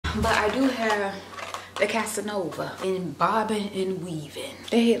But I do have the Casanova in bobbing and weaving.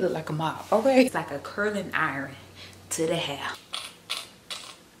 That head look like a mop, okay? It's like a curling iron to the hair.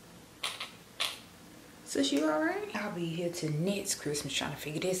 Sis, you alright? I'll be here till next Christmas trying to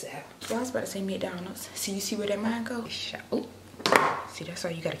figure this out. So I was about to say McDonald's. See, you see where that mine go? Oh, see, that's why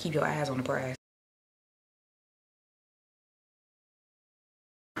you gotta keep your eyes on the prize.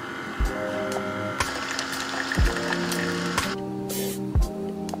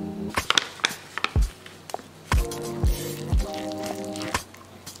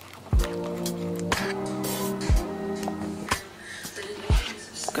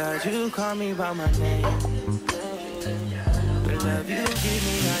 God, you call me by my name. The love you give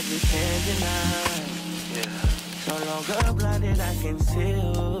me, I just can't deny. So long blinded, I can see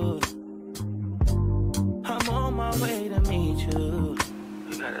you. I'm on my way to meet you.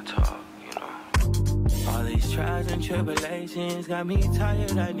 We gotta talk, you know. All these trials and tribulations got me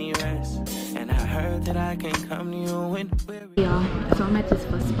tired, I need rest. And I heard that I can come to you when we're... Y'all, so I'm at this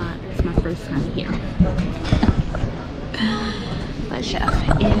bus spot. It's my first time here. Chef,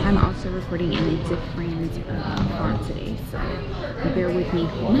 and I'm also recording in a different font today, so bear with me.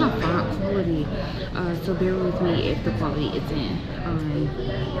 Not font, quality. So bear with me if the quality isn't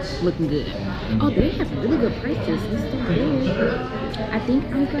looking good. Oh, they have really good prices. Let's start there. I think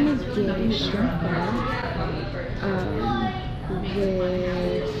I'm gonna get shrimp fry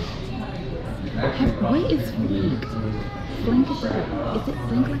with what is flank? Flank is it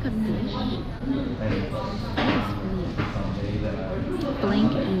flank like a fish?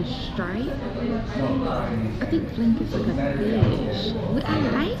 Flank and stripe. I think flank is like a fish. Would I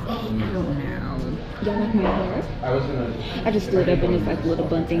like it? I don't know. Y'all like my hair? I just stood up and it's like little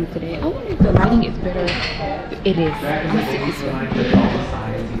bun things today. I wonder if the lighting is better. It is. Let's see this one.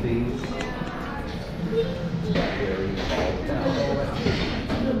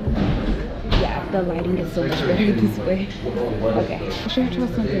 The lighting is so much better this way. Okay, I should try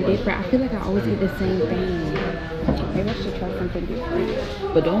something different. I feel like I always get the same thing. Maybe I should try something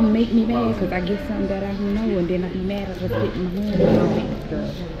different. But don't make me mad because I get something that I don't know and then I be mad I just get my home and I'll make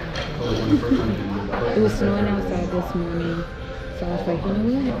stuff. It was snowing outside this morning. So I was like, you know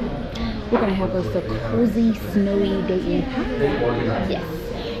what? We're gonna have us a cozy, snowy day in. Yes.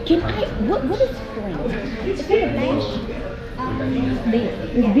 Can I, what is flank? It's like a blank. Beef.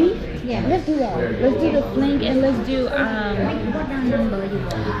 It's beef? Yeah, let's do that. Let's do the flank and let's do what number you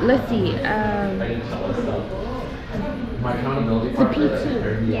want? let's see, the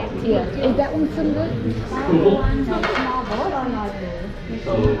P2. Yeah. Yeah. Is that one some good? One small bowl or not good?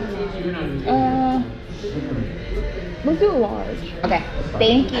 Let's do a large. Okay.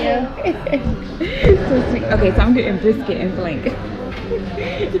 Thank you. So sweet. Okay, so I'm getting brisket and flank.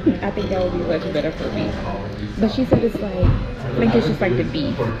 I think that would be much better for me. But she said it's like, flank is just like the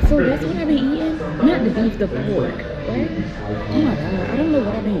beef. So that's what I've been eating? Not the beef, the pork, right? Oh my God, I don't know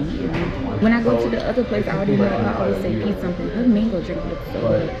what I've been eating. When I go to the other place, I already know I always say eat something. Her mango drink looks so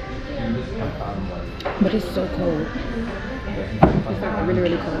good. But it's so cold. It's like really,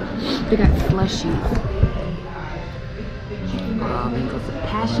 really cold. They got slushies. Then goes the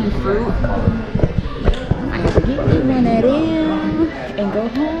passion fruit. I have to get me one of them and go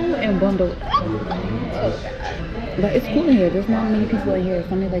home and bundle. But it's cool in here. There's not many people in here.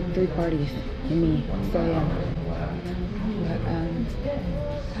 It's only like 3 parties and me. So yeah.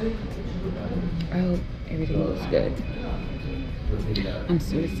 But I hope everything looks good. I'm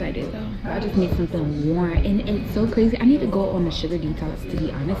so excited though. I just need something warm. And it's so crazy. I need to go on a sugar detox to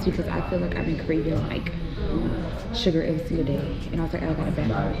be honest because I feel like I've been craving like sugar every single day. And I was like, I got a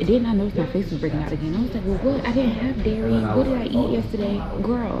back. And then I noticed my face was breaking out again. I was like, well, what? I didn't have dairy. What did I eat yesterday?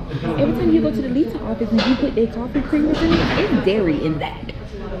 Girl, every time you go to the Lisa office and you put their coffee creamers in it, it's dairy in that.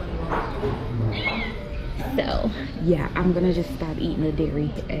 So, yeah, I'm gonna just stop eating the dairy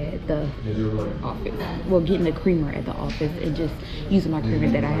at the office. Well, getting the creamer at the office and just using my creamer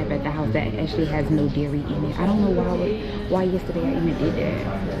that I have at the house that actually has no dairy in it. I don't know why yesterday I even did that.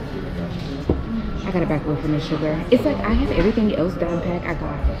 I gotta back away from the sugar. It's like I have everything else down pat. I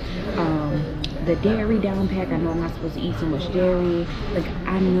got the dairy down pack. I know I'm not supposed to eat so much dairy. Like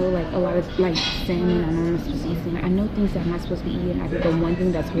I know like a lot of like salmon. I know I'm not supposed to eat salmon. I know things that I'm not supposed to be eating. I think the one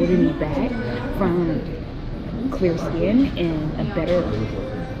thing that's holding me back from clear skin and a better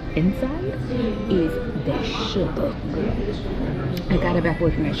inside is that sugar. I gotta back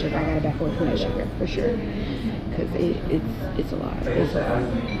away from that sugar. I gotta back away from that sugar for sure. Because it's a lot. It's a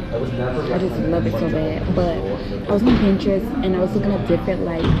lot. I just love it so bad. But I was on Pinterest and I was looking at different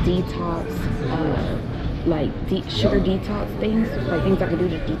like detox like sugar detox things, like things I can do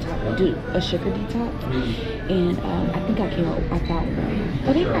to do a sugar detox. And I think I found one.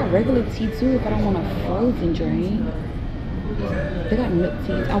 But they got regular tea too if I don't want a frozen drink. They got milk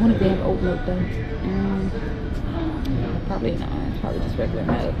teas. I want to have oat milk though. Probably not. Probably just regular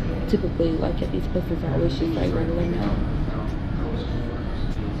milk. Typically, like at these places, I always just like regular milk.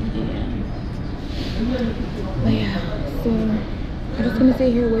 Yeah. But yeah, so I'm just gonna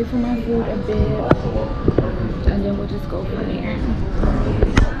sit here, wait for my food a bit, and then we'll just go from there.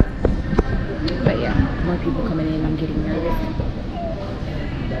 But yeah, more people coming in. I'm getting nervous.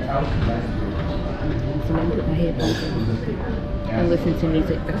 So let me put my headphones on and listen to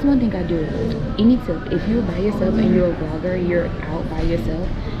music. That's one thing I do. Any tip, if you're by yourself and you're a vlogger, you're out by yourself,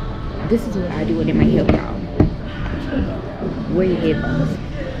 this is what I do and it might help y'all. Wear your headphones.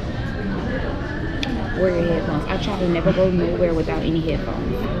 Wear your headphones. I try to never go nowhere without any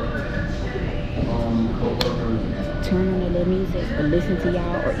headphones. Turn on a little music or listen to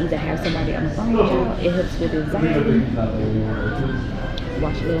y'all, or either have somebody on the phone with y'all. It helps with anxiety.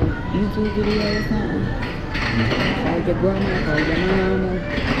 Watch a little YouTube video or something. Call your grandma, call your mama.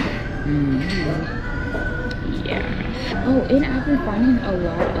 Yeah. Oh, and I've been finding a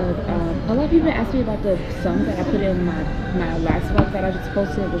lot of people ask me about the song that I put in my last vlog that I just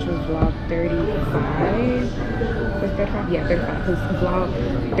posted, which was vlog 35. Was 35? Yeah, 35. Because vlog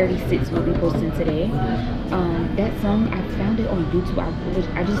 36 will be posting today. That song, I found it on YouTube.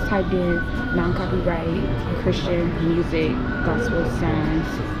 I just typed in non-copyright Christian music gospel songs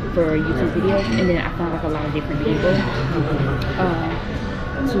for YouTube videos, and then I found like a lot of different people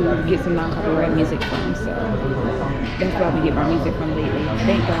to get some non-copyright music from. So that's where I've been getting my music from lately.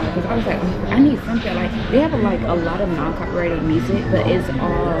 Thank God, because I was like, I need something. Like they have like a lot of non-copyrighted music, but it's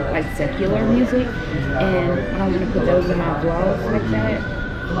all like secular music, and I don't want to put those in my vlogs like that.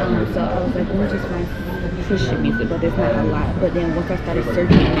 So I was like, let me just find Christian music, but there's not a lot. But then once I started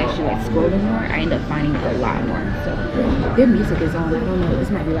searching and actually like scrolling more, I ended up finding a lot more. So their music is on. I don't know. This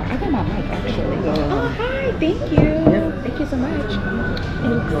might be like, I got my mic actually. Oh hi, thank you. Thank you so much.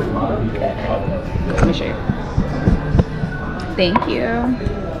 Let me show you. Thank you.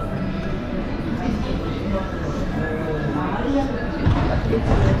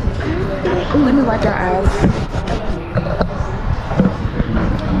 Ooh, let me wipe your eyes.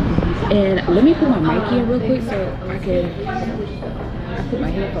 And let me put my mic in real quick so I put my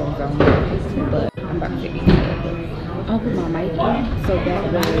headphones on, but I'm about to take it. I'll put my mic in so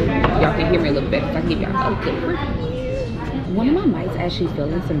that way y'all can hear me a little better. So I can give y'all a good review. One of my mics actually fell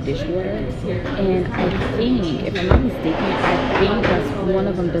in some dishwater, and I think, if I'm not mistaken, I think that's one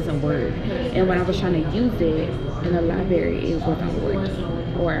of them doesn't work. And when I was trying to use it in the library, it wasn't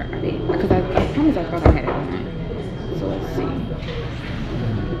working. Or I didn't, because I promise I thought I had it on. So let's see.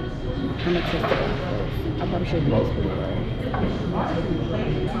 I'm gonna test it out. I probably should do this before.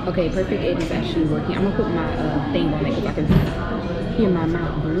 Okay, perfect. It is actually working. I'm gonna put my thing on it because I can hear my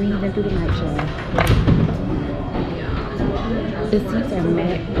mouth breathing through the night, y'all. The seats are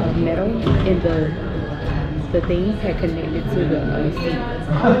metal, and the thing had connected to the seat.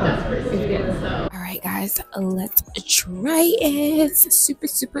 It's good. All right, guys, let's try it.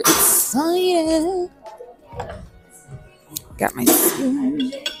 Super excited. Got my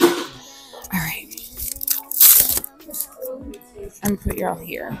spoon. All right, I'm gonna put y'all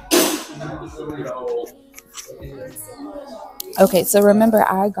here. Okay, so remember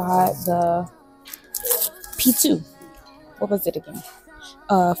I got the P2. What was it again?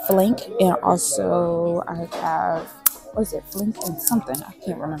 Flank, and also I have, what is it? Flank and something. I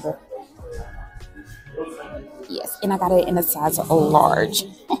can't remember. Yes, and I got it in a size of large.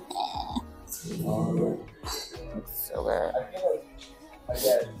 So good.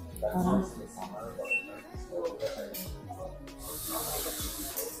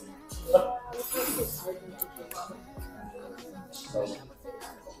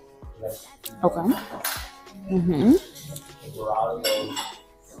 Okay.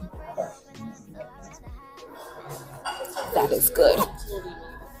 That is good.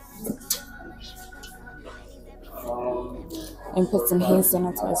 And put some hand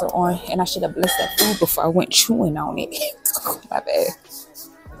sanitizer on, and I should have blessed that food before I went chewing on it. My bad.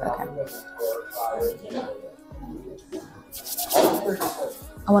 Okay.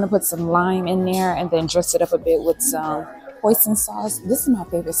 I want to put some lime in there and then dress it up a bit with some hoisin sauce. This is my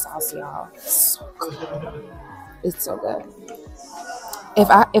favorite sauce, y'all. It's so good. It's so good.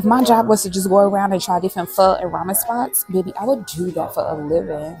 If my job was to just go around and try different pho and ramen spots, baby, I would do that for a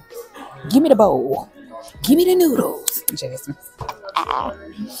living. Give me the bowl. Give me the noodles. Jasmine.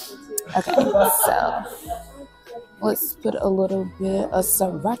 Okay, so let's put a little bit of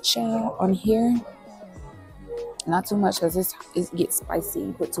sriracha on here. Not too much because it gets spicy.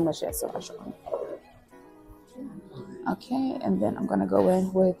 You put too much of sauce on. Okay, and then I'm gonna go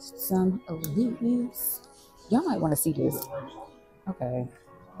in with some leaves. Y'all might want to see this. Okay,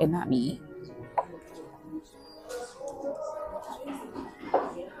 and not me.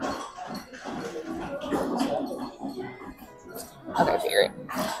 Okay, period.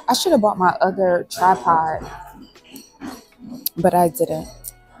 I should have bought my other tripod, but I didn't.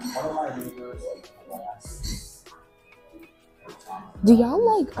 Do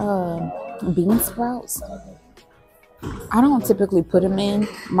y'all like bean sprouts? I don't typically put them in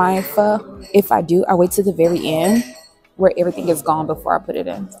my pho. If I do, I wait to the very end where everything is gone before I put it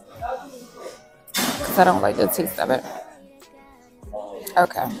in. Because I don't like the taste of it.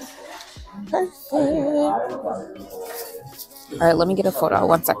 Okay. Perfect. All right, let me get a photo.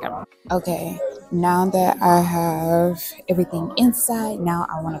 1 second. Okay, now that I have everything inside, now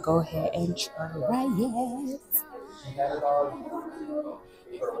I want to go ahead and try it.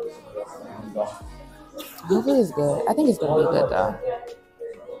 Hopefully it's good. I think it's going to be good though.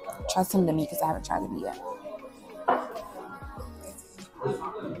 Try some of the meat because I haven't tried the meat yet.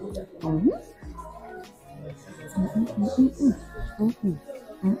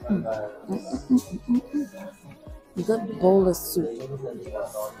 Good bowl of soup.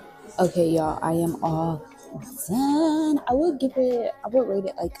 Okay, y'all, I am all done. I would rate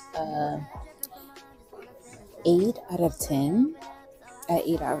it like 8 out of 10. At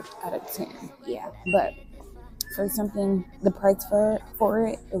 8 out of 10, yeah. But for something, the price for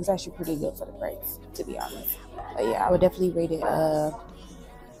it was actually pretty good for the price, to be honest. But yeah, I would definitely rate it I'll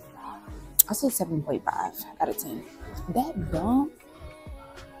say 7.5 out of 10. That bump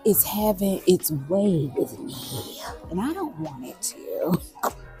is having its way with me, and I don't want it to.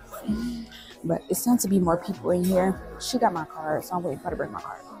 But it's time to be more people in here. She got my card, so I'm waiting for her to bring my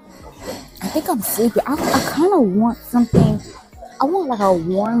card. I think I'm sleepy. I kind of want something. I want like a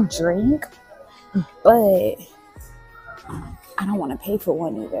warm drink, but I don't want to pay for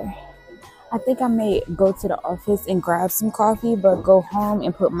one either. I think I may go to the office and grab some coffee, but go home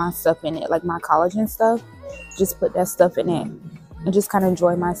and put my stuff in it, like my collagen stuff. Just put that stuff in it and just kind of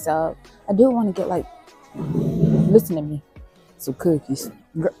enjoy myself. I do want to get like, listen to me, some cookies.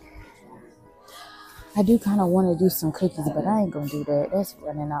 I do kind of want to do some cookies, but I ain't going to do that. That's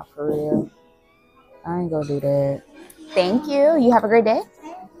running out for real. I ain't going to do that. Thank you. You have a great day.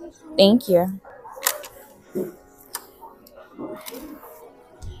 Thank you.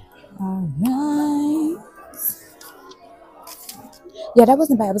 All right. Yeah, that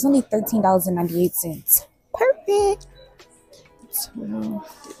wasn't bad. It was only $13.98. Perfect.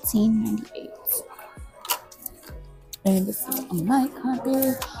 $13.98. And this is on my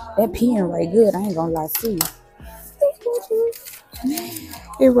copy. That peeing right good. I ain't gonna lie to you.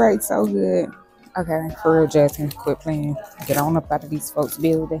 It writes so good. Okay, for real, Jasmine, quit playing. Get on up out of these folks'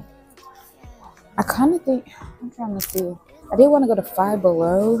 building. I kind of think, I'm trying to see. I did want to go to Five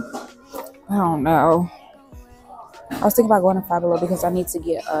Below. I don't know. I was thinking about going to Five Below because I need to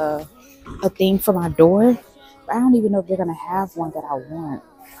get a thing for my door. But I don't even know if they're going to have one that I want.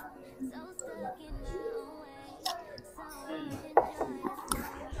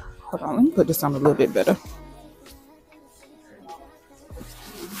 Hold on, let me put this on a little bit better.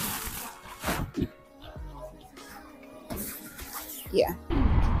 Yeah.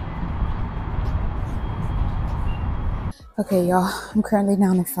 Okay, y'all. I'm currently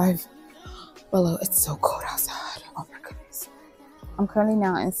down in Five Below. It's so cold outside. Oh my goodness. I'm currently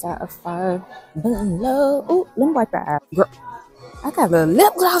now inside of Five Below. Oh, let me wipe that out. Girl, I got a little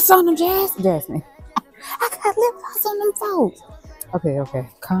lip gloss on them, Jasmine. I got lip gloss on them folks. Okay.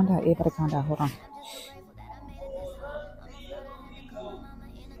 Calm down. Everybody calm down. Hold on.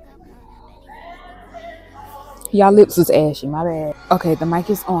 Y'all lips was ashy. My bad. Okay, the mic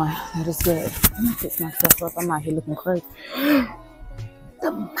is on. That is good. Let me fix myself up. I'm out here looking crazy.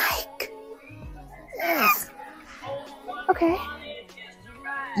 The mic. Okay.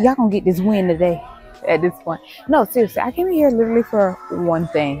 Y'all gonna get this win today at this point. No, seriously. I came in here literally for one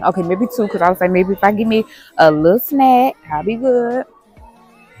thing. Okay, maybe two, because I was like, maybe if I give me a little snack, I'll be good.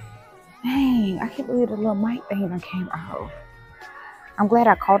 Dang, I can't believe the little mic thing that came out. I'm glad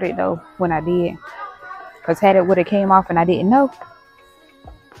I caught it, though, when I did. Because had it would have came off and I didn't know,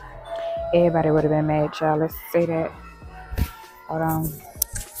 everybody would have been mad, y'all. Let's say that. Hold on.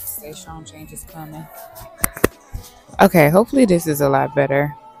 Station change is coming. Okay, hopefully this is a lot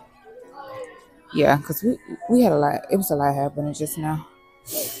better. Yeah, because we had a lot. It was a lot happening just now.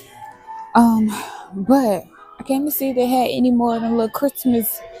 But I came to see if they had any more of them little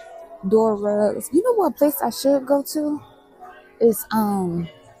Christmas door rugs. You know what place I should go to? Is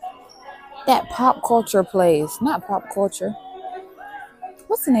That pop culture place. Not pop culture.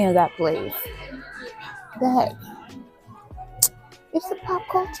 What's the name of that place? That is it pop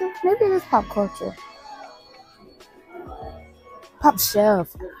culture? Maybe it is pop culture. Pop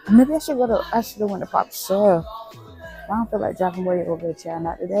Chef. Maybe I should have went to Pop Chef. I don't feel like dropping way over there, child.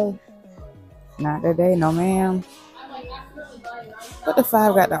 Not today. Not today, no ma'am. What the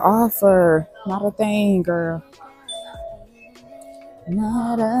five got to offer? Not a thing, girl.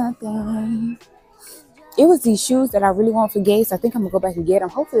 Not a thing. It was these shoes that I really want for Gates. I think I'm gonna go back and get them.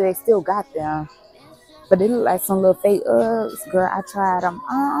 Hopefully they still got them. But they look like some little fake Uggs. Girl, I tried them.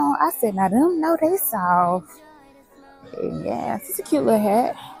 Oh, I said, now them, no, they soft. Yeah, it's a cute little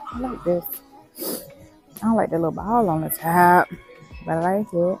hat. I like this. I don't like the little ball on the top, but I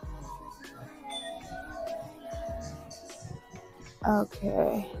like it.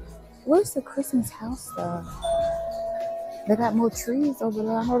 Okay. Where's the Christmas house stuff? They got more trees over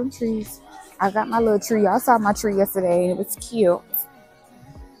there. I know them trees. I got my little tree. I saw my tree yesterday and it was cute.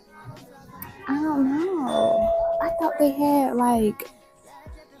 I don't know. I thought they had like,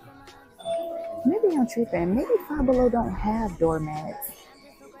 maybe I'm tripping. Maybe Five Below don't have doormats.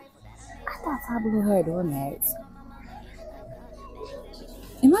 I thought Five Below had doormats.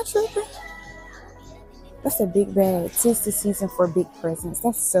 Am I tripping? That's a big bag. 'Tis the season for big presents.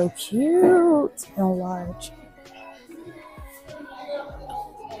 That's so cute and large.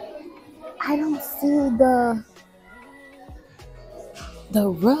 I don't see the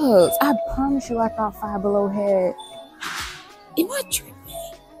rugs. I promise you I thought Five Below had. Am I tripping?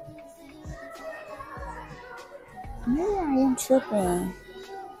 Maybe I am tripping.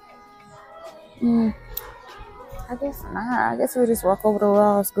 I guess not. I guess we'll just walk over to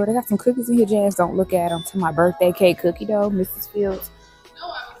Ross. Girl, they got some cookies in here, Jazz. Don't look at them. To my birthday cake cookie dough, Mrs. Fields.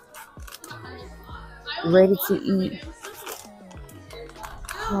 Ready to eat.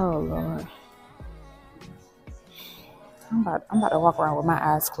 Oh Lord. I'm about to walk around with my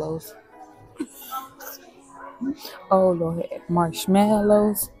eyes closed. Oh Lord,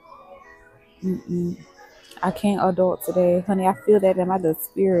 marshmallows. I can't adult today, honey. I feel that in my little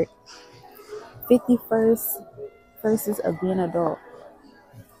spirit. 51st versus of being adult.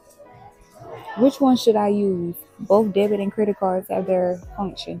 Which one should I use? Both debit and credit cards have their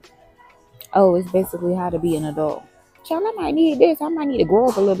function. Oh, it's basically how to be an adult. Child, I might need this. I might need to grow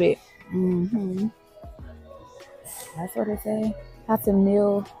up a little bit. That's what they say. How to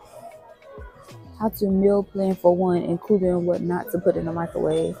meal plan for one, including what not to put in the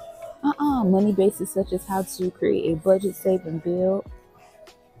microwave. Money bases such as how to create a budget, save, and build.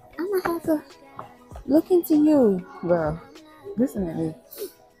 I'm gonna have to look into you, girl. Listen to me.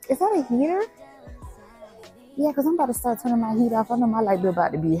 Is that a heater? Yeah, because I'm about to start turning my heat off. I know my light bill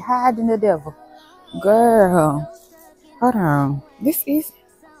about to be higher than the devil. Girl, hold on. It's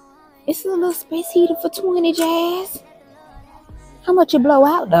a little space heater for 20, Jazz. How much it blow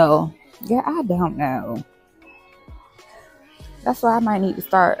out, though? Yeah, I don't know. That's why I might need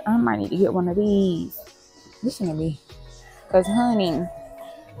to get one of these. Listen to me. Because, honey,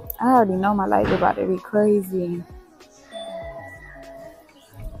 I already know my light bill about to be crazy.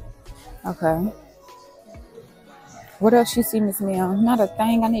 Okay. What else you see, Miss Mel? Not a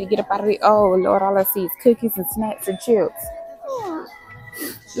thing. I need to get up out of the. Oh Lord, all I see is cookies and snacks and chips.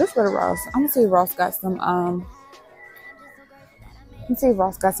 Let's go to Ross. I'm gonna see if Ross got some. Let's see if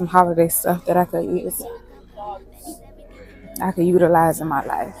Ross got some holiday stuff that I could use. I could utilize in my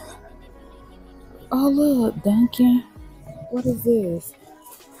life. Oh look, Dunkin'. What is this?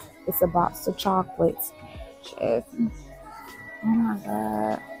 It's a box of chocolates. Jeff. Oh my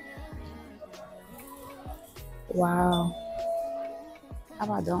God. Wow. How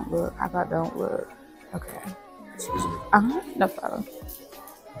about don't look? Okay. No problem.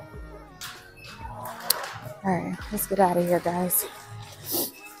 Alright, let's get out of here, guys.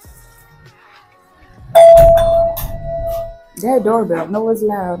 That doorbell, no, it's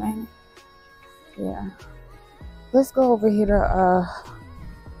loud, ain't it? Yeah. Let's go over here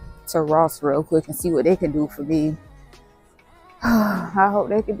to Ross real quick and see what they can do for me. I hope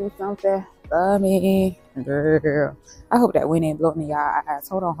they can do something for me, girl. I hope that wind ain't blowing in y'all eyes.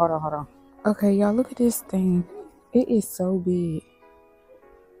 Hold on. Okay, y'all, look at this thing. It is so big.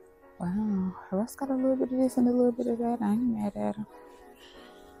 Wow, Ross got a little bit of this and a little bit of that. I ain't mad at him.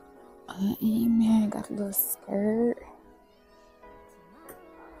 I ain't mad. Got a little skirt.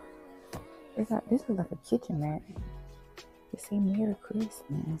 This is like a kitchen mat. It say Merry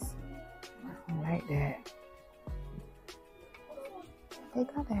Christmas. I don't like that. They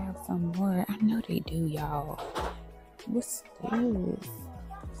gotta have some more. I know they do, y'all. What's this?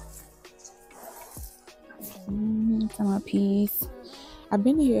 Some piece. I've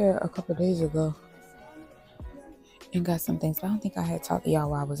been here a couple days ago and got some things, but I don't think I had talked to y'all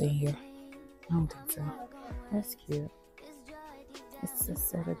while I was in here. I don't think so. That's cute. It's a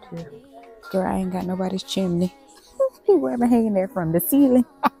setup here. Girl, I ain't got nobody's chimney. Where am I hanging there from? The ceiling?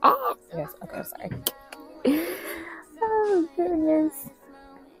 Yes, okay, I'm sorry. Oh, goodness.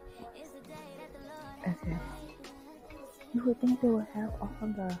 Okay. You would think they would have all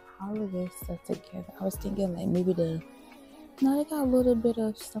the holiday stuff together. I was thinking like maybe no, they got a little bit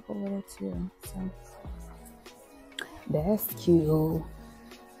of stuff over there too. So that's cute.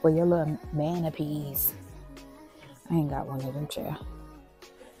 For your little manapees. I ain't got one of them, child.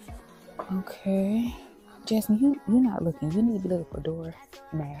 Okay. Jasmine, you're not looking. You need to be looking for door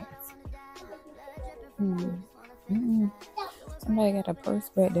mats. Somebody got a purse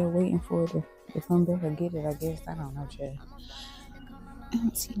back there waiting for it to come back or get it, I guess. I don't know, child. I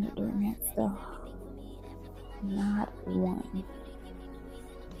don't see no doormats though. Not one.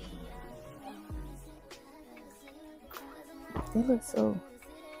 They look so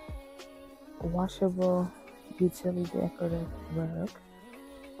washable, utility decorative rug.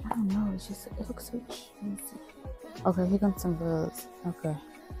 I don't know, it looks so cheesy. Okay, here comes some rugs. Okay.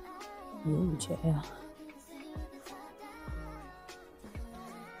 Ooh, child.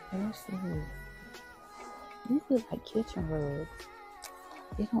 Let's see. These look like kitchen rugs.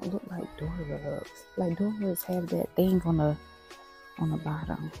 They don't look like door rugs. Like door rugs have that thing on the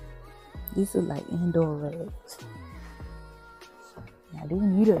bottom. These are like indoor rugs. Now, do you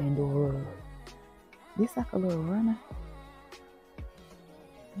need an indoor rug? This like a little runner.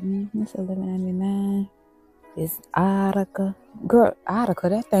 It's $11.99. It's Nautica. Girl, Nautica,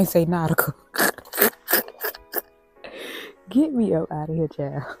 that thing say Nautica. Get me up out of here,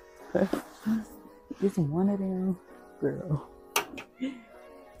 child. It's one of them, girl.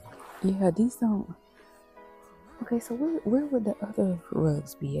 Yeah, these don't. Okay, so where would the other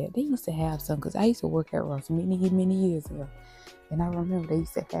rugs be at? They used to have some, because I used to work at Ross many years ago. And I remember they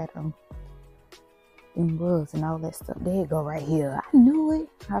used to have them in rugs and all that stuff. They'd go right here. I knew it.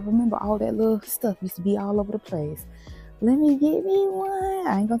 I remember all that little stuff used to be all over the place. Let me get me one.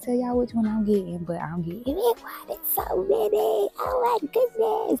 I ain't gonna tell y'all which one I'm getting, but I'm getting it. One. It's so pretty. Oh my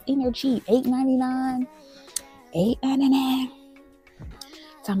goodness. And they're cheap. $8.99. $8.99.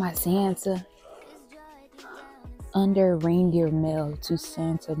 Talking about Santa. Under reindeer mail to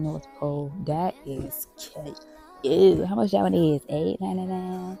Santa North Pole. That is cute. Ew, how much that one is?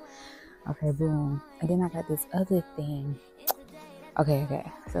 $8.99. Okay, boom. And then I got this other thing.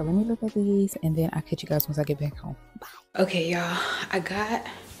 Okay. So let me look at these and then I'll catch you guys once I get back home. Bye. Okay, y'all. I got,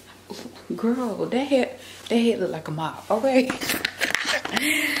 girl, that head look like a mop. Okay.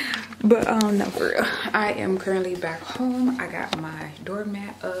 But no, for real. I am currently back home. I got my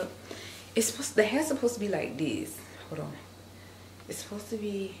doormat up. The hair's supposed to be like this. Hold on. It's supposed to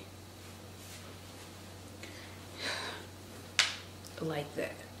be like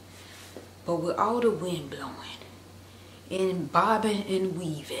that. But with all the wind blowing and bobbing and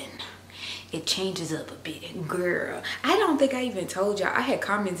weaving, it changes up a bit. Girl, I don't think I even told y'all. I had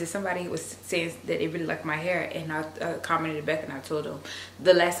commented, somebody was saying that they really liked my hair, and I commented back and I told them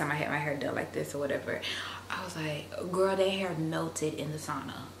the last time I had my hair done like this or whatever, I was like, girl, that hair melted in the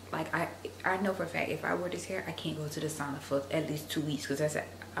sauna. Like, I know for a fact if I wear this hair, I can't go to the sauna for at least 2 weeks, because that's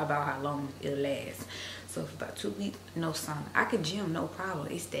about how long it'll last. So for about 2 weeks, no sauna. I could gym, no problem.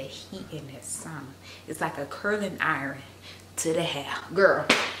 It's that heat in that sauna. It's like a curling iron to the hair. Girl,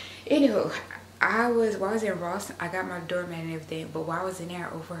 anywho, while I was in Ross, I got my doormat and everything, but while I was in there,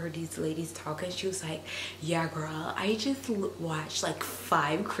 I overheard these ladies talking. She was like, yeah, girl, I just watched like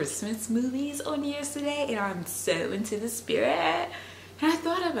 5 Christmas movies on yesterday, and I'm so into the spirit. And I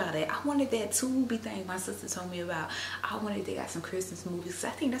thought about it. I wanted that Tubi thing my sister told me about. I wanted to get some Christmas movies. I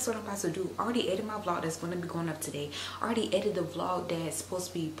think that's what I'm about to do. I already edited my vlog that's going to be going up today. I already edited the vlog that's supposed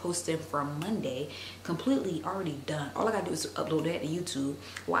to be posted from Monday. Completely already done. All I got to do is upload that to YouTube.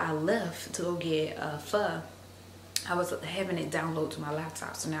 While I left to go get pho, I was having it download to my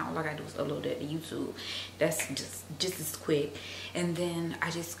laptop, so now all I gotta do is upload that to YouTube. That's just as quick. And then I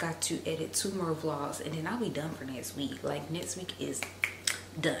just got to edit 2 more vlogs, and then I'll be done for next week. Like, next week is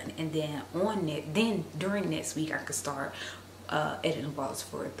done, and then during next week I could start editing vlogs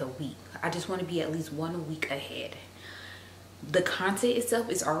for the week. I just want to be at least 1 week ahead. The content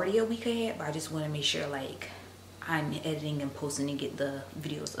itself is already a week ahead, but I just want to make sure like I'm editing and posting and get the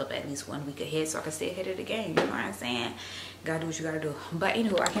videos up at least 1 week ahead, so I can stay ahead of the game. You know what I'm saying? Gotta do what you gotta do. But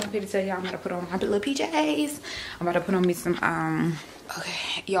anyway, I can't wait to tell y'all I'm about to put on my little PJs. I'm about to put on me some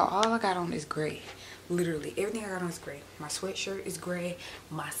okay, y'all, all I got on is gray. Literally everything I got on is gray. My sweatshirt is gray,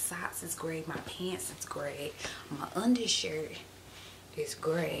 my socks is gray, my pants is gray, my undershirt is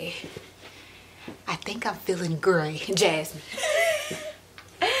gray. I think I'm feeling gray, Jasmine.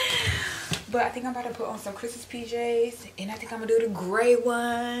 But I think I'm about to put on some Christmas PJs, and I think I'm gonna do the gray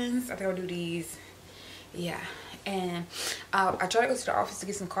ones. I think I'll do these. Yeah, and I tried to go to the office to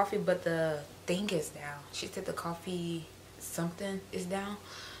get some coffee, but the thing is down. She said the coffee something is down,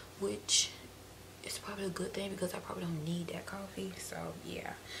 which is probably a good thing because I probably don't need that coffee. So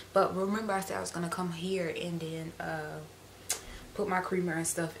yeah, but remember I said I was gonna come here and then put my creamer and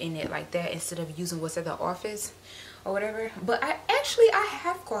stuff in it like that instead of using what's at the office or whatever. But I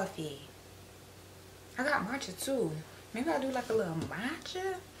have coffee. I got matcha too. Maybe I'll do like a little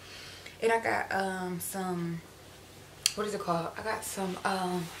matcha. And I got some, what is it called? I got some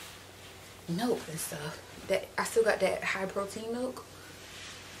milk and stuff. That I still got that high protein milk.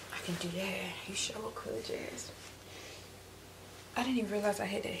 I can do that. You sure could, Jazz. I didn't even realize I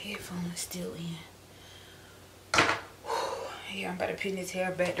had that headphone still in. Yeah, I'm about to pin this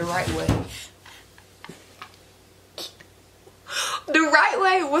hair back the right way. The right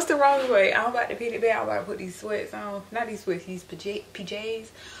way? What's the wrong way? I'm about to pin it back. I'm about to put these sweats on. Not these sweats, these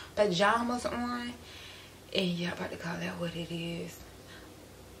pajamas on. And yeah, I'm about to call that what it is.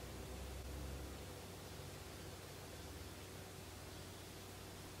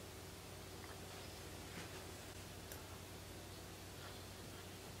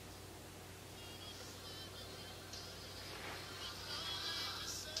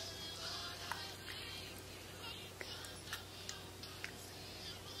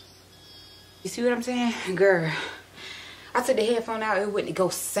 You see what I'm saying? Girl, I took the headphone out, it went to go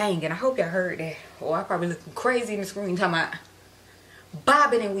singing. I hope y'all heard that. Oh, I probably looking crazy in the screen talking about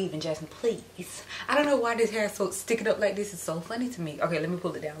bobbing and weaving, Jasmine, please. I don't know why this hair is so sticking up like this. It's so funny to me. Okay, let me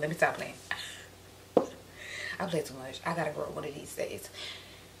pull it down. Let me stop playing. I play too much. I gotta grow one of these days.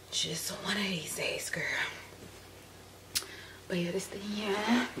 Just one of these days, girl. But yeah, this thing,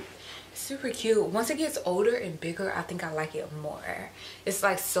 yeah. Super cute. Once it gets older and bigger, I think I like it more. It's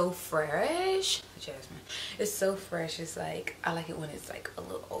like so fresh. Jasmine, it's so fresh. It's like I like it when it's like a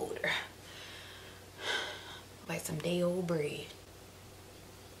little older, like some day old bread.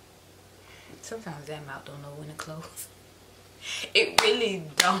 Sometimes that mouth don't know when to close. It really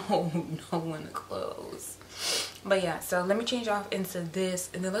don't know when to close. But yeah, so let me change off into this,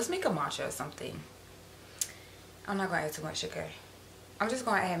 and then let's make a matcha or something. I'm not gonna add too much sugar. I'm just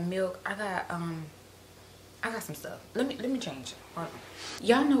gonna add milk. I got some stuff. Let me change.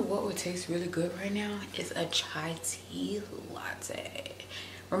 Y'all know what would taste really good right now is a chai tea latte.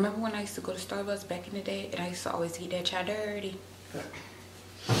 Remember when I used to go to Starbucks back in the day and I used to always eat that chai dirty?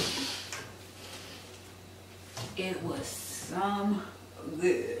 It was some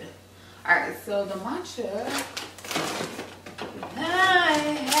good. Alright, so the matcha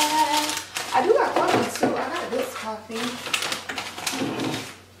I do got coffee too. I got this coffee.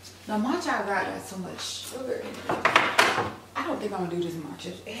 The matcha I got so much sugar in it. I don't think I'm gonna do this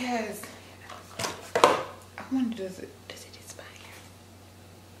matcha. It has, I wonder does it expire?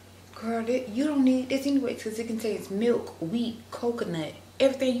 Girl, you don't need this anyway because it contains milk, wheat, coconut,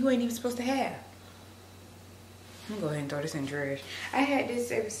 everything you ain't even supposed to have. I'm gonna go ahead and throw this in trash. I had this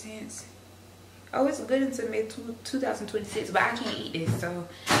ever since, oh, it's good until May 2026, but I can't eat this, so.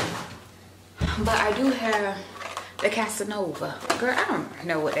 But I do have the Casanova. Girl, I don't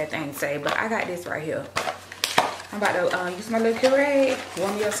know what that thing say, but I got this right here. I'm about to use my little Keurig,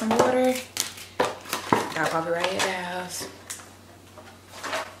 warm me up some water. Got coffee right here at the house.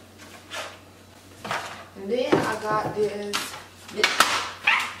 And then I got this.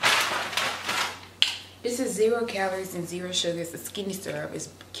 This is 0 calories and 0 sugar. It's a skinny syrup. It's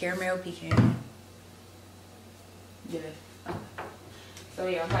caramel pecan. Yeah. So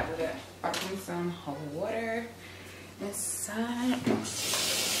yeah, I'm about to do that. I'll put some water inside. Go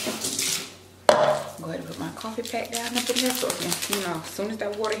ahead and put my coffee pack down up in there so it can, you know, as soon as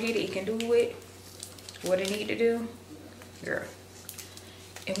that water hit it, it can do what it need to do. Girl.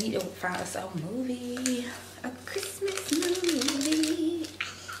 And we need to find us a movie. A Christmas movie.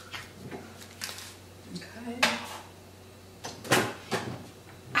 Okay.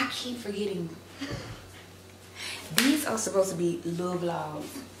 I keep forgetting. These are supposed to be little vlogs.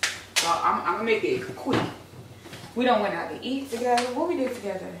 So I'm gonna make it quick. We don't went out to eat together. What we did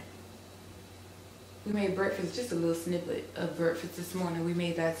together? We made breakfast, just a little snippet of breakfast this morning. We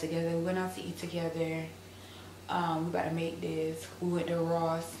made that together. We went out to eat together. We about to make this. We went to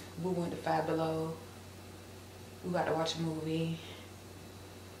Ross. We went to Five Below. We about to watch a movie.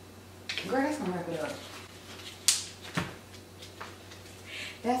 Girl, that's gonna wrap it up.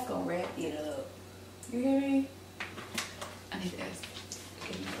 That's gonna wrap it up. You hear me? I need to ask.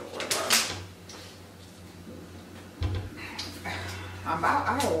 about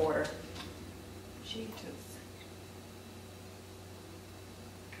out of order. Jesus.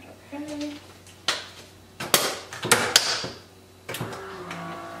 Okay.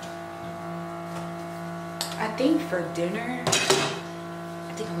 I think for dinner,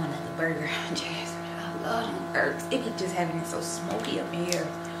 I think I want another burger. Jasmine, I love them burgers. It could just having it so smoky up in here.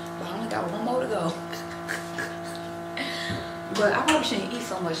 But I only got one more to go. But I probably shouldn't eat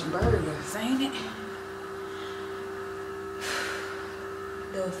so much burgers, ain't it?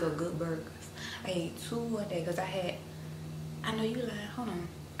 Those are good burgers. I ate 2 one day because I know you lying, hold on.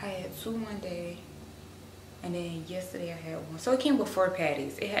 I had 2 one day. And then yesterday I had 1. So it came with 4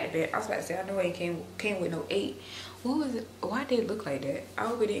 patties. It had been, I was about to say, I know it came with no 8. What was it? Why did it look like that? I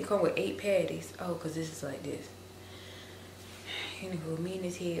hope it didn't come with 8 patties. Oh, because this is like this. Anywho, me and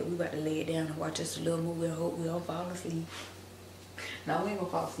this head, we about to lay it down and watch us a little movie and hope we don't fall asleep. No, we ain't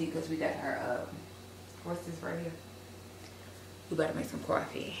gonna fall asleep because we got our, what's this right here? We about to make some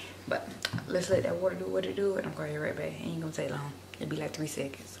coffee. But let's let that water do what it do and I'm going right back. It ain't gonna take long. It'll be like 3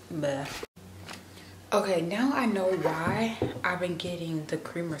 seconds. Bye. Okay, now I know why I've been getting the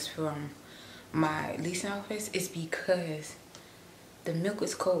creamers from my leasing office. It's because the milk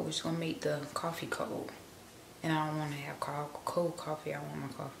is cold, which is gonna make the coffee cold. And I don't want to have cold coffee. I want my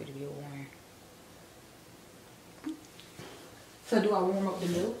coffee to be warm. So do I warm up the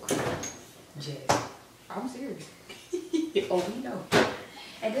milk? Yes. I'm serious. Oh, we know.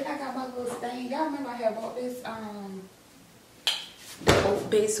 And then I got my little stain. Y'all remember I had bought this the oat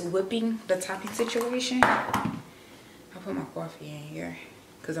base whipping, the topping situation. I put my coffee in here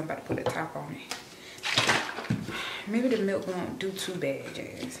because I'm about to put a top on it. Maybe the milk won't do too bad,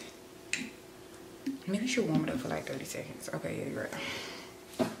 Jazz. Maybe you should warm it up for like 30 seconds. Okay, yeah, you're right.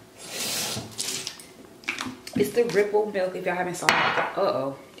 It's the Ripple milk. If y'all haven't saw that,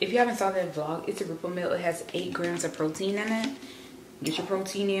 if you haven't saw that vlog, it's a Ripple milk. It has 8 grams of protein in it. Get your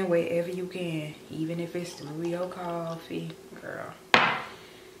protein in wherever you can, even if it's through your coffee, girl.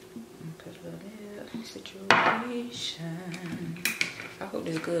 Put a little situation. I hope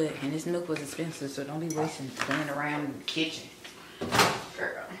this is good. And this milk was expensive, so don't be wasting playing around in the kitchen,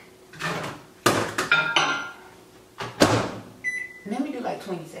 girl. Let me do like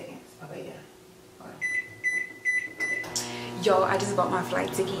 20 seconds. Okay, yeah. Yo, I just bought my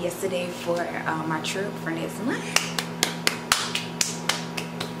flight ticket yesterday for my trip for next month.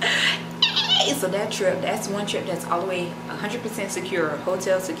 Hey, so that trip, that's one trip that's all the way 100% secure.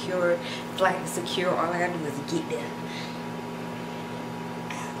 Hotel secure, flight secure. All I gotta do is get there.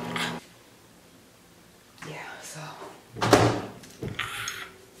 Yeah, so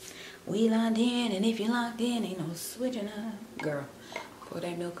we locked in, and if you locked in, ain't no switching up. Girl, pour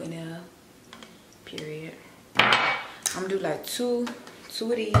that milk in there. Period. I'm gonna do like two of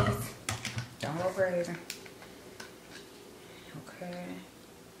these. Don't go crazy. Okay.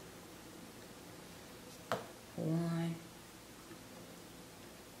 1,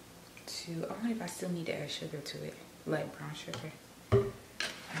 2. I wonder if I still need to add sugar to it, like brown sugar. I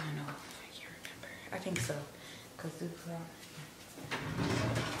don't know. I can't remember. I think so. Cause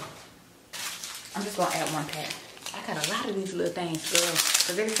I'm just gonna add 1 pack. I got a lot of these little things, girl.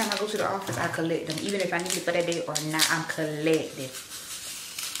 Because every time I go to the office, I collect them. Even if I need it for that day or not, I'm collecting.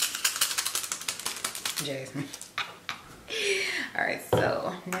 Jasmine. Alright,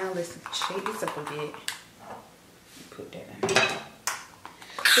 so now let's shake this up a bit. Put that in there.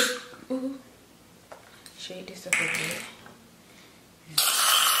 Ooh. Shake this up a bit.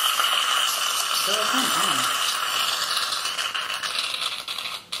 Girl, come on.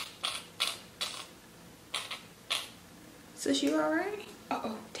 Sis, you alright?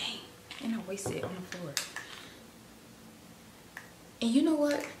 Uh-oh, dang. And I wasted it on the floor. And you know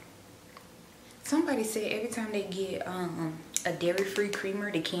what? Somebody said every time they get a dairy-free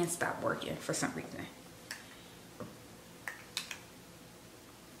creamer, they can't stop working for some reason.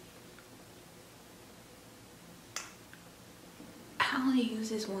 I only use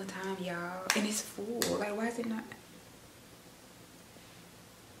this one time, y'all. And it's full. Like, why is it not?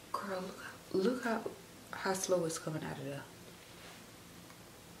 Girl, look how slow it's coming out of there.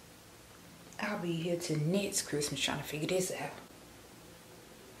 I'll be here till next Christmas trying to figure this out.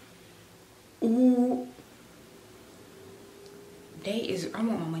 Ooh. I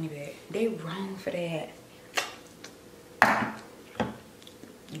want my money back. They wrong for that.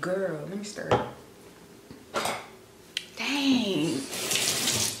 Girl, let me stir it. Dang.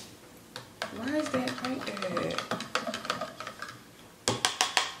 Why is that like that?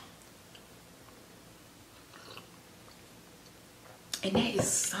 And that is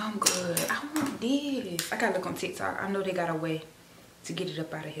so good. I want this. I gotta look on TikTok. I know they got a way to get it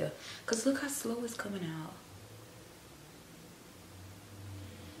up out of here. Cause look how slow it's coming out.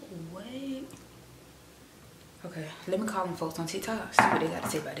 What? Okay, let me call them folks on TikTok. See what they got to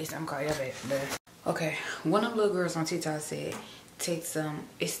say about this. I'm calling y'all back. Okay, one of the little girls on TikTok said, take some,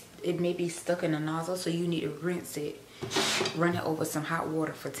 it may be stuck in the nozzle, so you need to rinse it, run it over some hot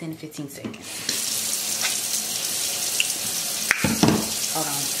water for 10 to 15 seconds. Hold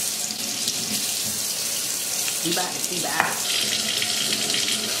on. You about to see that.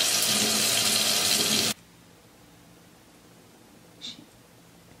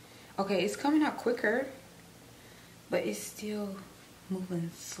 Okay, it's coming out quicker, but it's still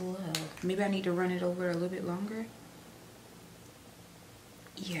moving slow. Maybe I need to run it over a little bit longer.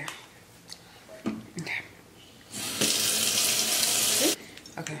 Yeah. Okay.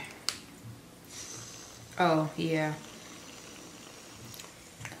 Okay. Oh, yeah.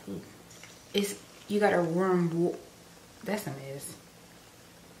 It's, you gotta run. That's a mess.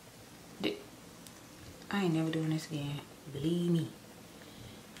 I ain't never doing this again. Believe me.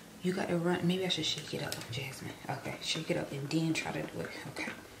 You got to run. Maybe I should shake it up, Jasmine. Okay, shake it up and then try to do it.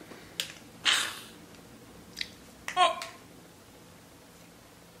 Okay.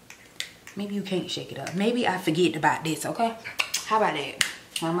 Maybe you can't shake it up. Maybe I forget about this, okay? How about that?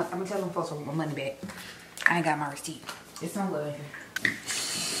 I'm gonna tell them folks I want my money back. I ain't got my receipt. It's some love here.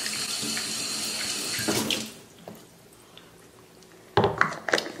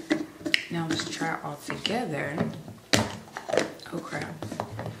 Now let's try it all together. Oh crap.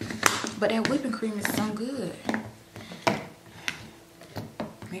 But that whipping cream is so good.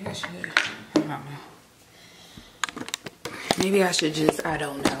 Maybe I should, I don't know. Maybe I should just, I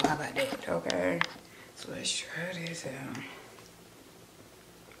don't know. How about that? Okay. So let's try this out.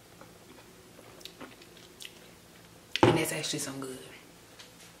 And that's actually so good.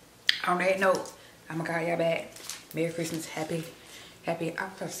 On that note, I'm gonna call y'all back. Merry Christmas, happy, I was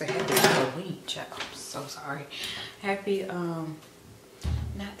about to say happy Halloween, child. I'm so sorry. Happy,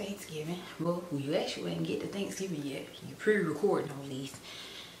 not Thanksgiving. Well, you actually ain't get to Thanksgiving yet. You pre-recording on these.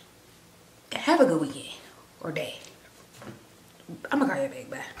 Have a good weekend or day. I'm gonna call you back.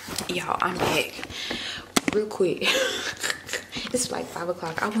 Bye. Y'all, I'm back. Real quick. It's like 5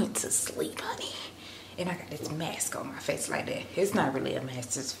 o'clock. I went to sleep, honey. And I got this mask on my face like that. It's not really a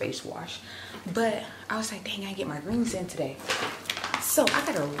mask, it's face wash. But I was like, dang, I get my greens in today. So I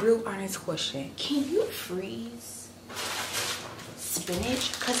got a real honest question. Can you freeze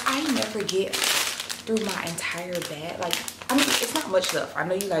spinach? Because I never get through my entire bag. Like, I mean, it's not much left. I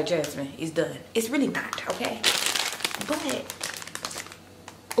know you like Jasmine. It's done. It's really not, okay? But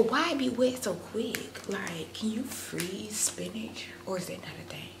why be wet so quick? Like, can you freeze spinach? Or is that not a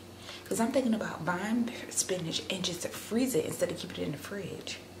thing? Because I'm thinking about buying spinach and just freeze it instead of keeping it in the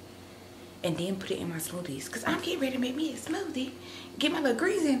fridge. And then put it in my smoothies. Because I'm getting ready to make me a smoothie. Get my little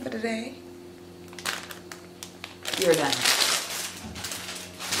greens in for the day. You're done.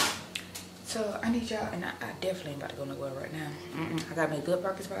 So I need y'all, and I definitely ain't about to go nowhere right now. I got my good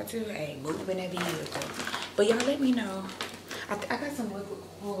parking spot too. I ain't moving that vehicle. But y'all let me know. I got some liquid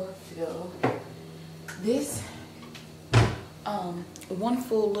chlorophyll. This one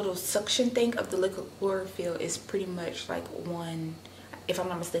full little suction thing of the liquid chlorophyll is pretty much like one, if I'm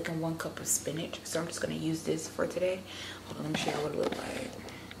not mistaken, 1 cup of spinach. So I'm just gonna use this for today. Hold on, let me show you what it looks like.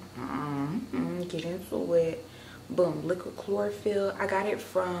 Get into it. Boom, liquid chlorophyll. I got it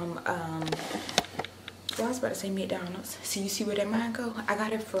from well, I was about to say McDonald's. So you see where that mine go? I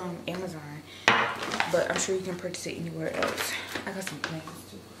got it from Amazon, but I'm sure you can purchase it anywhere else. I got some plants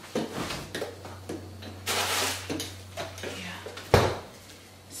too. Yeah.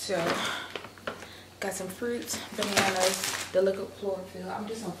 So got some fruits, bananas, the liquid chlorophyll. I'm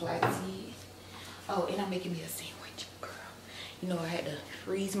just on flaxseed. Oh, and I'm making me a sandwich, girl. You know I had to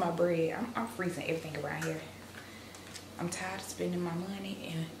freeze my bread. I'm freezing everything around here. I'm tired of spending my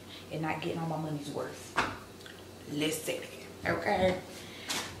money and not getting all my money's worth. Let's say it, okay,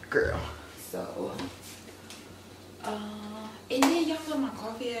 girl. So, and then y'all saw my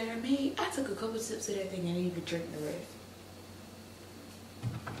coffee that I made. I took a couple sips of that thing and didn't even drink the rest.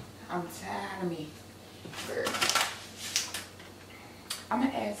 I'm tired of me, girl. I'm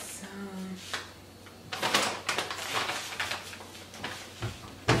gonna add some.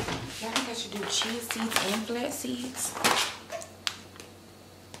 Y'all think I should do chia seeds and flax seeds?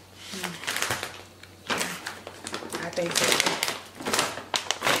 Yeah, I think so.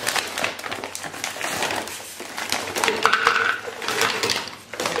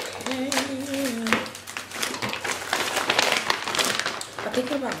 I'm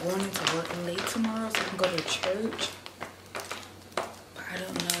thinking about going into work late tomorrow so I can go to church. But I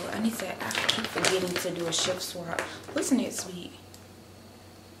don't know. I keep forgetting to do a shift swap. What's next week?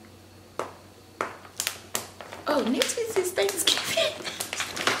 Oh, next week is Thanksgiving.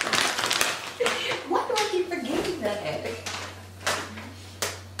 that.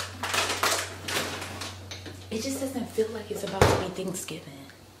 It just doesn't feel like it's about to be Thanksgiving.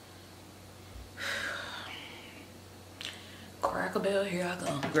 Crack a bell, here I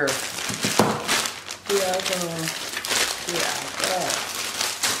go. Girl. Here I go. Here I go.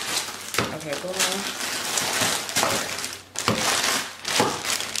 Okay, boom.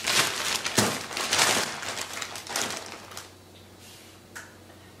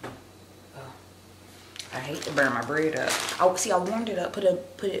 I hate to burn my bread up. Oh, see, I warmed it up, put a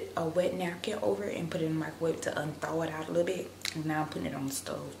wet napkin over it and put it in the microwave to unthaw it out a little bit. And now I'm putting it on the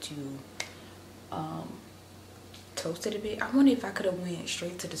stove to toast it a bit. I wonder if I could have went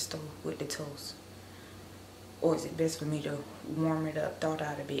straight to the stove with the toast. Or is it best for me to warm it up, thaw it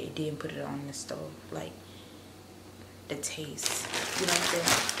out a bit, and then put it on the stove? Like, the taste. You know what I'm saying?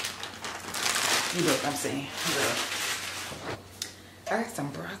 You know what I'm saying? Yeah. I got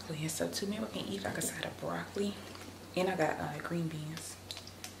some broccoli and stuff too. Maybe I can eat like a side of broccoli. And I got green beans.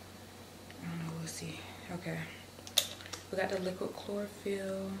 I don't know, we'll see. Okay. We got the liquid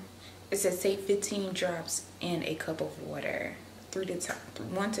chlorophyll. It says take 15 drops in a cup of water. 1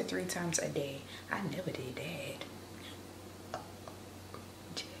 to 3 times a day. I never did that.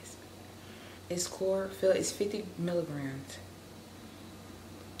 Just. It's chlorophyll. It's 50 milligrams.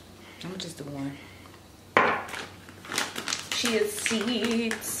 I'm gonna just do one. Chia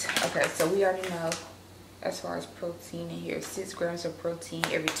seeds. Okay, so we already know as far as protein in here, 6 grams of protein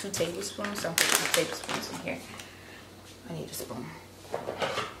every 2 tablespoons. So I'm putting 2 tablespoons in here. I need a spoon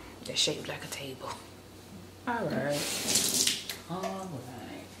that's shaped like a table. Alright. Alright.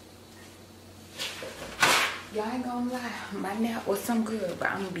 Y'all ain't gonna lie, my nap was some good,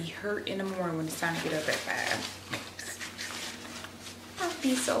 but I'm gonna be hurt in the morning when it's time to get up at 5. I'll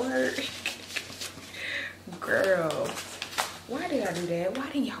be so hurt. Girl. Why did I do that? Why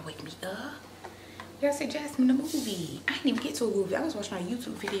didn't y'all wake me up? Y'all said Jasmine the movie. I didn't even get to a movie. I was watching a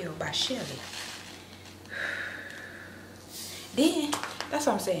YouTube video by Shelly. Then, that's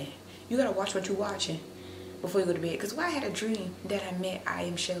what I'm saying. You gotta watch what you're watching before you go to bed. Because I had a dream that I met I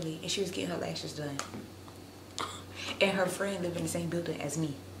Am Shelly and she was getting her lashes done. And her friend lived in the same building as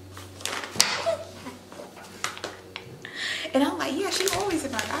me. And I'm like, yeah, she always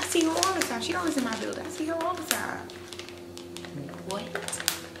in my, I see her all the time. She always in my building. I see her all the time. What?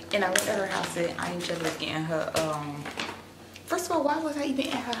 And I went to her house and I Am Shelly was getting her, first of all, why was I even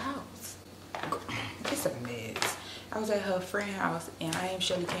at her house? It's a mess. I was at her friend's house and I Am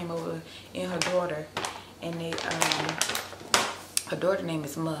Shelly came over and her daughter. And they, her daughter's name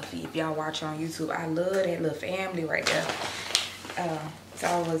is Muffy. If y'all watch on YouTube, I love that little family right there. So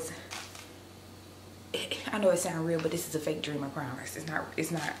I was, I know it sounds real, but this is a fake dream, I promise.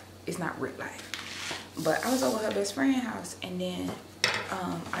 It's not real life. But I was over her best friend's house, and then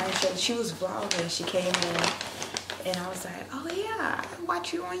she was vlogging. She came in, and I was like, "Oh yeah, I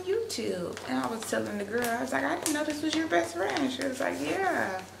watch you on YouTube." And I was telling the girl, I was like, "I didn't know this was your best friend." And she was like,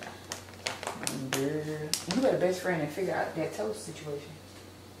 "Yeah." Girl, you got a best friend and figure out that toast situation.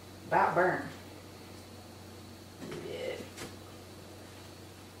 About burn. Yeah.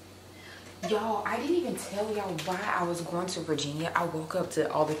 Y'all, I didn't even tell y'all why I was going to Virginia. I woke up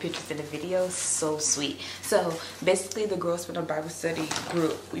to all the pictures in the video. So sweet. So basically the Girls from the Bible Study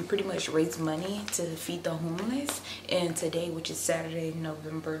group, we pretty much raised money to feed the homeless. And today, which is Saturday,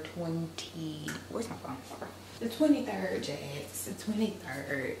 November 20, where's my phone? The 23rd, Jazz. The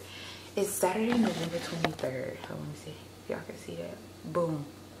 23rd. It's Saturday, November 23rd. Hold on, let me see. Y'all can see that. Boom.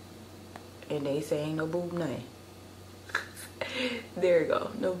 And they say ain't no boom, nothing. There you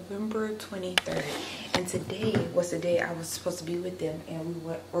go, November 23rd. And today was the day I was supposed to be with them, and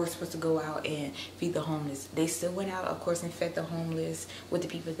we were supposed to go out and feed the homeless. They still went out, of course, and fed the homeless with the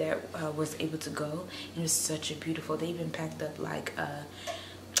people that was able to go. And it was such a beautiful, they even packed up like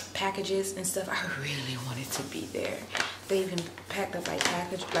packages and stuff. I really wanted to be there. They even packed up like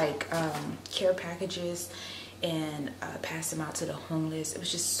care packages and pass them out to the homeless. It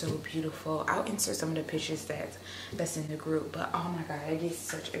was just so beautiful. I'll insert some of the pictures that's in the group, but oh my god, they did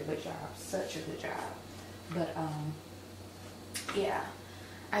such a good job, such a good job. But yeah,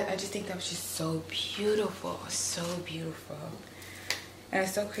 I just think that was just so beautiful, so beautiful. And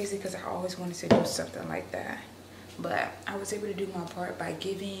it's so crazy because I always wanted to do something like that, but I was able to do my part by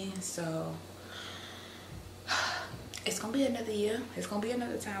giving. So it's gonna be another year. It's gonna be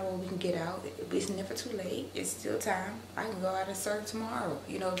another time where we can get out. It's never too late. It's still time. I can go out and serve tomorrow,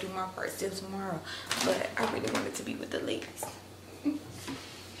 you know, do my part still tomorrow. But I really wanted to be with the ladies.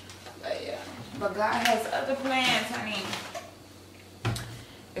 But yeah, but God has other plans, honey,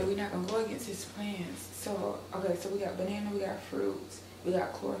 and we're not gonna go against his plans. So okay, so we got banana, we got fruits, We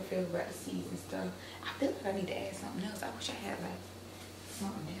got chlorophyll about the seeds and stuff. I feel like I need to add something else. I wish I had like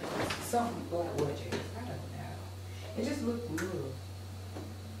something else. Something like what, Jay? I don't know. It just looked good.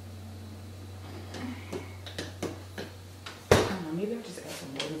 I don't know, maybe I'll just add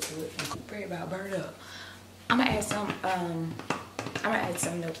some water to it. Pray about burn up. I'm gonna add some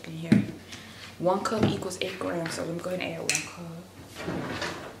milk in here. 1 cup equals 8 grams, so let me go ahead and add 1 cup.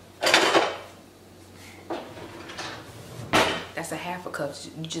 That's a half a cup.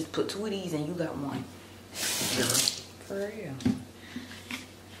 You just put 2 of these and you got 1. For real.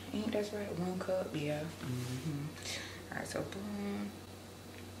 Ain't that right? 1 cup, yeah. Alright, so boom.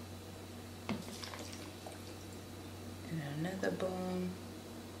 And another boom.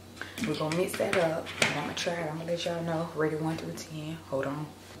 We're gonna mix that up. And I'm gonna try it. I'm gonna let y'all know. Rated 1 through 10. Hold on.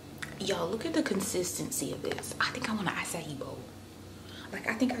 Y'all, look at the consistency of this. I think I want an acai bowl. Like,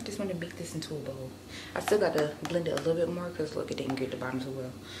 I think I just want to make this into a bowl. I still got to blend it a little bit more because look, it didn't get the bottom so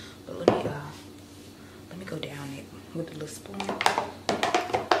well. But let me go down it with a little spoon.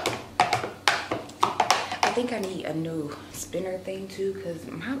 I think I need a new spinner thing too because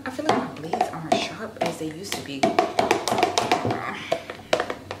I feel like my blades aren't sharp as they used to be. I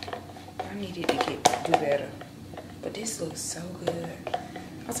needed to do better. But this looks so good.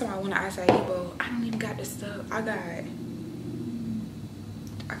 Also, I want an acai bowl. I don't even got this stuff. I got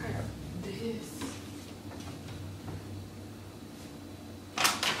this.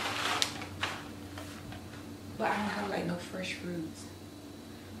 But I don't have like no fresh fruits.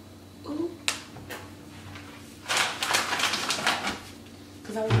 Ooh.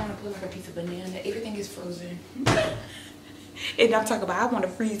 Cause I was want to put like a piece of banana. Everything is frozen. And I'm talking about I want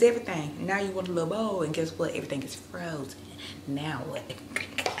to freeze everything. Now you want a little bowl, and guess what? Everything is frozen. Now what?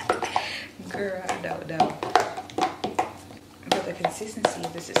 Girl, I don't know. But the consistency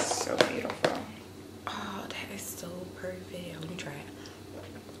of this is so beautiful. Oh, that is so perfect. Let me try it.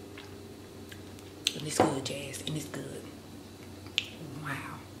 And it's good, Jazz. And it's good.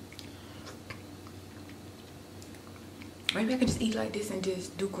 Wow. Maybe I could just eat like this and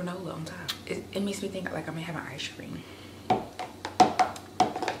just do granola on top. It makes me think like I'm having ice cream. I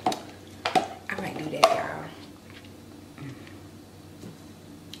might do that, y'all.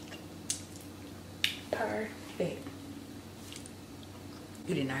 Perfect.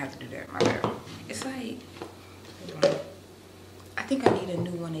 You did not have to do that, my bad. It's like, I think I need a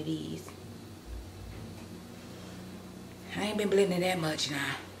new one of these. I ain't been blending that much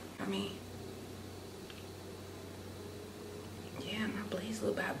now. I mean, yeah, my blades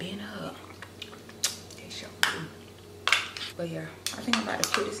look about bent up. Okay, sure. But yeah, I think I'm about to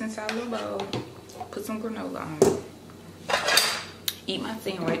put this inside a little bowl. Put some granola on. Eat my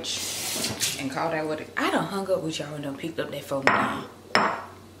sandwich. And call that what it. I done hung up with y'all and done picked up that phone now.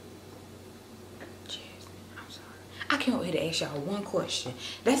 Cheers. I'm sorry. I can't wait to ask y'all one question.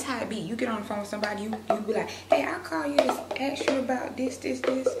 That's how it be. You get on the phone with somebody, you be like, hey, I'll call you to ask you about this.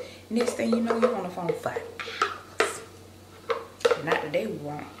 Next thing you know, you're on the phone for hours. Not today we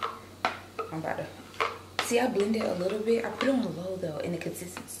won't. I'm about to. See, I blended a little bit. I put it on low though, and the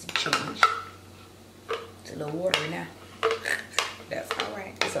consistency changed. It's a little watery now. That's all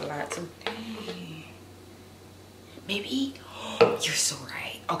right. It's a lot too. Dang. Maybe, you're so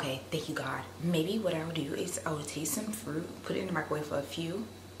right. Okay, thank you, God. Maybe what I'll do is I will take some fruit, put it in the microwave for a few,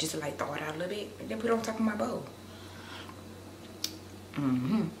 just to like thaw it out a little bit, and then put it on top of my bowl.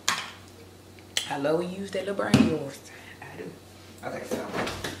 I love when you use that little brain of yours. I do. Okay, so.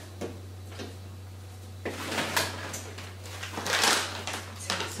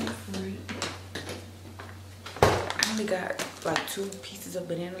 Take some fruit. I only got like 2 pieces of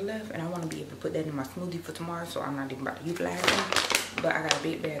banana left, and I want to be able to put that in my smoothie for tomorrow, so I'm not even about to utilize them. But I got a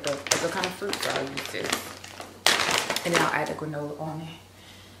big bag of other kind of fruit, so I'll use this. And then I'll add the granola on it.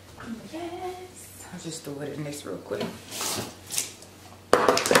 Yes. I'll just throw it in this real quick.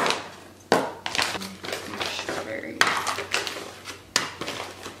 Strawberries.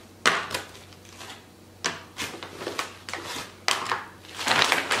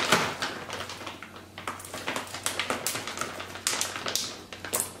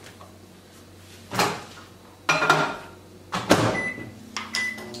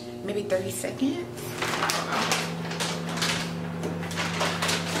 Maybe 30 seconds.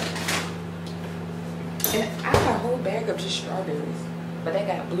 And I got a whole bag of just strawberries. But they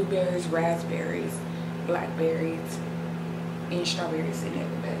got blueberries, raspberries, blackberries, and strawberries in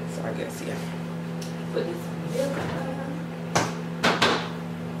that bag. So I guess, yeah. Put this milk on.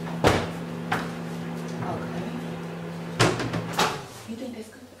 Okay. You think that's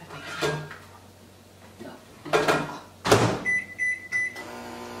good? I think so.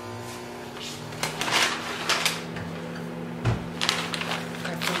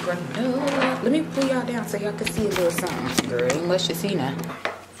 enough. Let me pull y'all down so y'all can see a little something. Girl, ain't much to see now.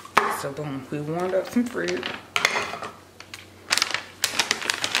 So boom, we warmed up some fruit.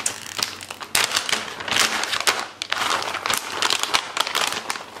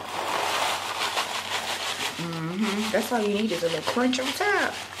 That's all you need is a little crunch on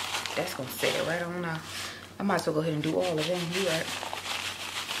top. That's gonna set it right on now. I might as well go ahead and do all of them. You right.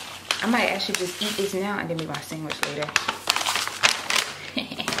 I might actually just eat this now and then make my sandwich later.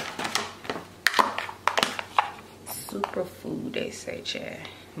 Superfood, they say, Chad.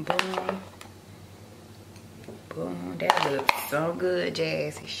 Boom. Boom. That looks so good,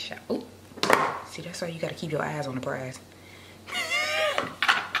 Jazzy. Oh. See, that's why you gotta keep your eyes on the prize.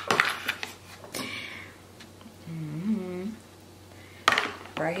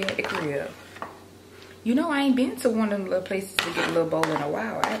 Right here at the crib. You know, I ain't been to one of them little places to get a little bowl in a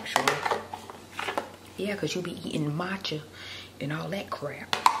while, actually. Yeah, because you be eating matcha and all that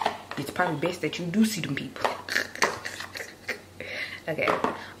crap. It's probably best that you do see them people. Okay.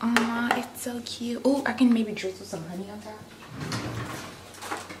 Aw, it's so cute. Oh, I can maybe drizzle some honey on top.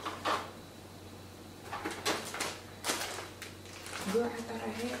 Girl, I thought I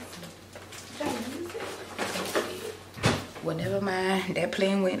had some. Did I use it? Well, never mind. That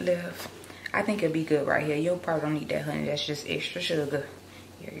plan went left. I think it'll be good right here. You probably don't need that honey. That's just extra sugar.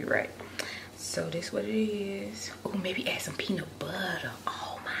 Yeah, you're right. So this what it is. Oh, maybe add some peanut butter.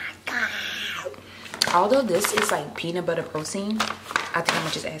 Oh my God. Although this is like peanut butter protein, I think I'm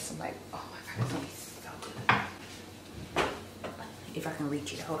gonna just add some like, oh my God, it's gonna be so good. If I can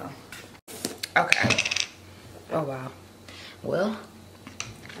reach it, hold on. Okay. Oh wow. Well,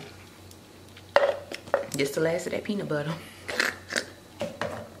 just the last of that peanut butter.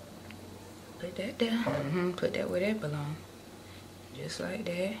 Put that down. Put that where that belongs. Just like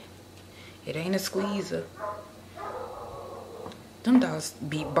that. It ain't a squeezer. Them dogs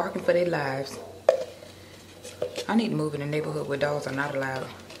be barking for their lives. I need to move in a neighborhood where dogs are not allowed.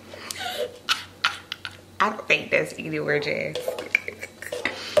 I don't think that's anywhere, Jazz.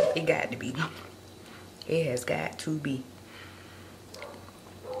 It got to be. It has got to be.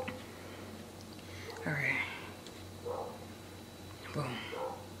 Alright. Boom.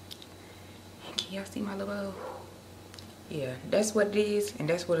 Can y'all see my little bowl? Yeah, that's what it is, and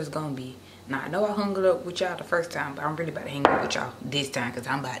that's what it's gonna be. Now, I know I hung it up with y'all the first time, but I'm really about to hang up with y'all this time because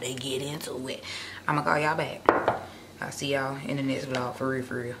I'm about to get into it. I'm gonna call y'all back. I'll see y'all in the next vlog for real,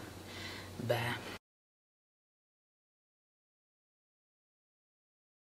 for real. Bye.